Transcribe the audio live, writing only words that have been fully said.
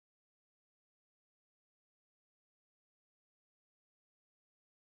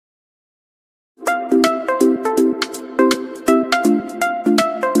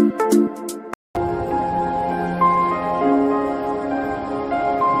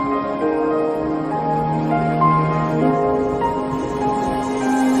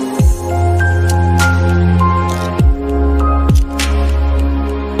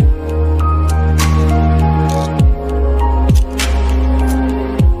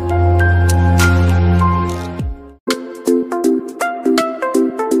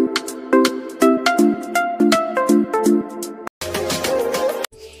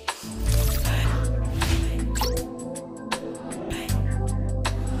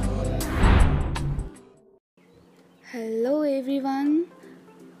everyone,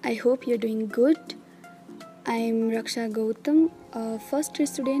 I hope you're doing good. I'm Raksha Gautam, a first year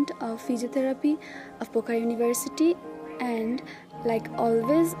student of physiotherapy of Pokhara University, and like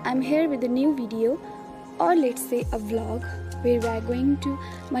always I'm here with a new video, or let's say a vlog, where we are going to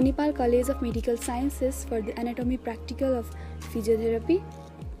Manipal College of Medical Sciences for the anatomy practical of physiotherapy,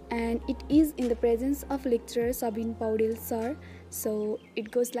 and it is in the presence of lecturer Sabin Paudel sir. So it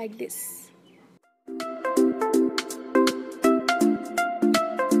goes like this.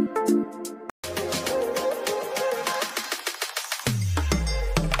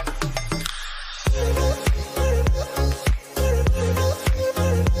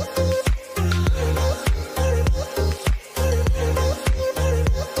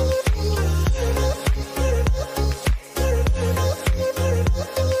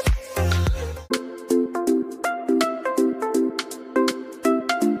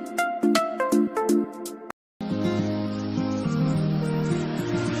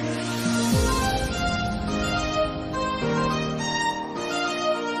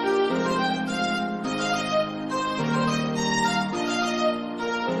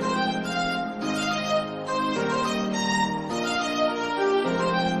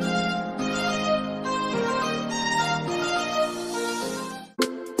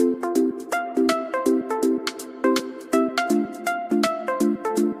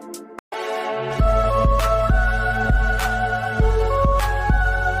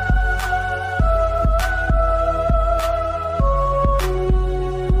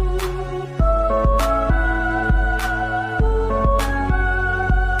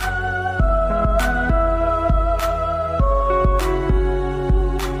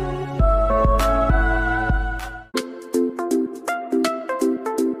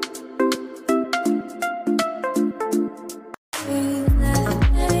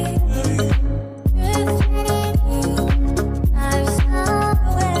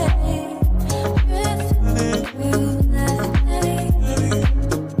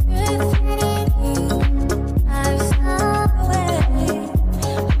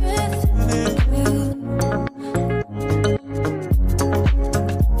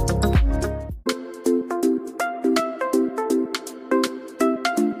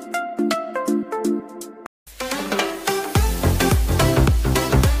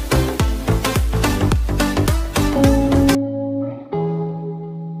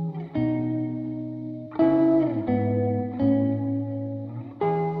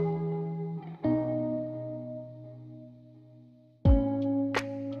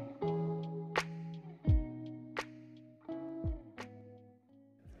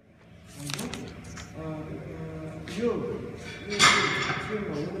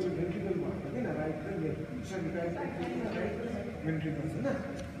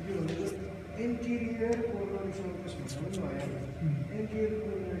 Anterior coronary sulcus anterior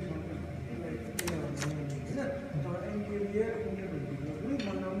coronary sulcus anterior interventricular group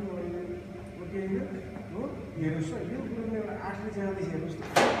बनाउनु भयो okay हैन हो हेर्नुस् यो ग्रुपले एउटा artery जाँदै हेर्नुस् त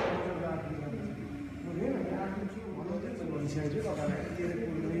मजाले आर्टरी जाँदै ओके हैन आर्टरी चाहिँ भन्दै भनिसकेको छु तपाईहरुले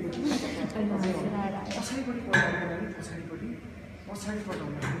एन्टेरियर कोरोनरी पछाडिपट्टि पठाउनु पछाडि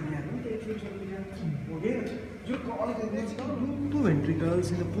पठाउनु यहाँहरु एट्रियल सर्कुलेसन ओके जो two ventricles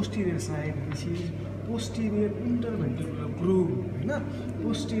in the posterior side, which is posterior interventricular groove, right?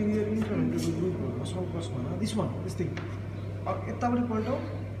 Posterior interventricular groove. Sulcus bhana this one, this thing. अब यतापट्टि पल्टाऊ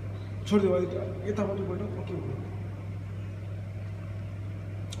छोड्दियो यतापट्टि पल्टाऊ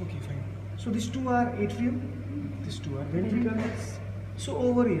okay fine. So these two are atrium, these two are ventricles. So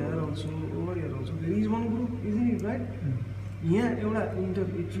over here also there is one group, isn't it, right? यहाँ एउटा inter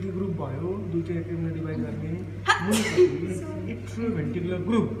group भयो दुईटा एट्रियमले divide गर्ने एट्रियोभेन्ट्रिकुलर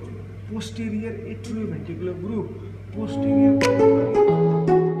group posterior एट्रियोभेन्ट्रिकुलर group posterior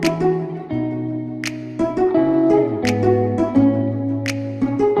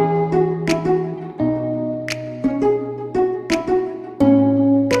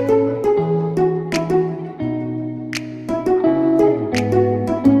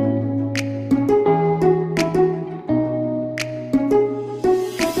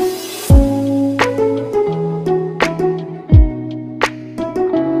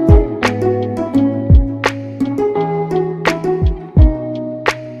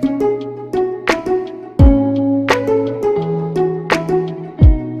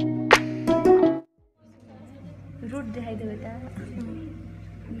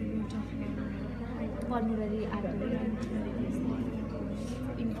pulmonary artery,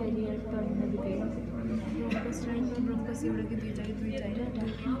 inferior pulmonary vein, bronchus एउटा कि दुईटा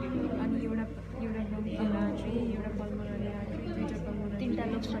अनि एउटा bronchial artery, एउटा pulmonary artery, दुईटा pulmonary, तीनटा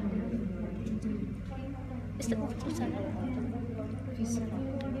lobes यस्तो कस्तो छ फिसर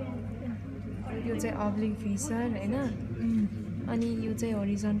यो चाहिँ अब्लिक फिसर हैन अनि यो चाहिँ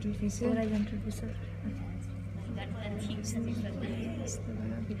होरिजन्टल फिसर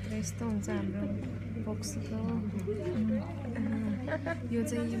भित्र यस्तो हुन्छ हाम्रो बक्सको यो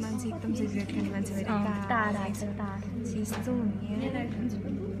चाहिँ मान्छे एकदम सिगरेट खाने मान्छे भएर टाढा यस्तो हुने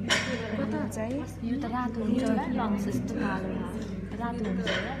कता चाहिँ यो त रातो हुन्छ लङ्स यस्तो कालो रातो हुन्छ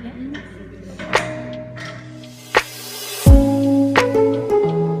हैन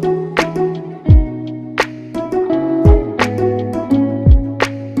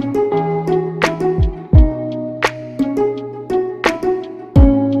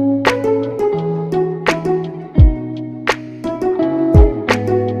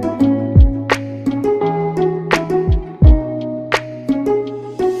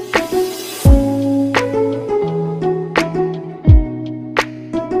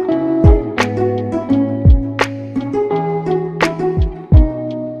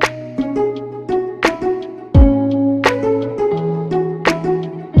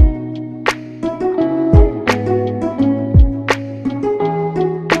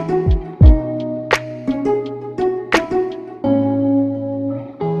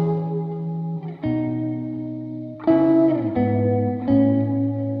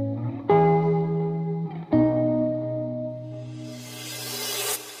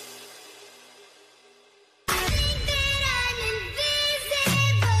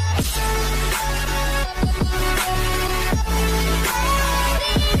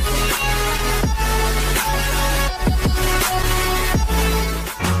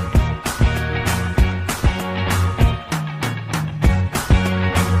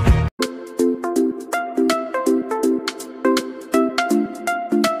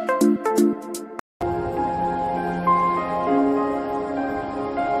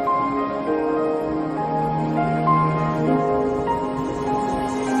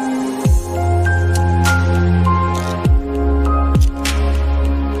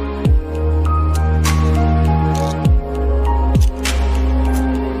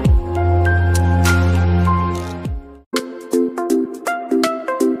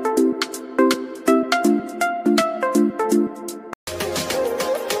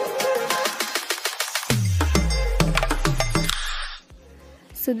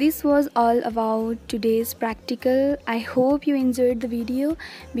So this was all about today's practical. I hope you enjoyed the video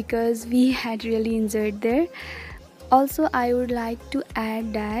because we had really enjoyed there. Also, I would like to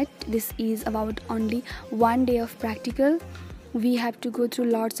add that this is about only one day of practical. We have to go through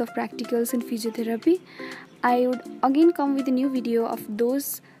lots of practicals in physiotherapy. I would again come with a new video of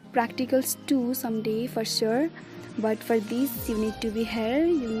those practicals too someday for sure. But for this, you need to be here.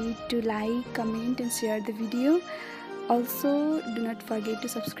 You need to like, comment and share the video. Also, do not forget to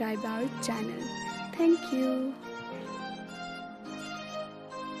subscribe our channel. Thank you.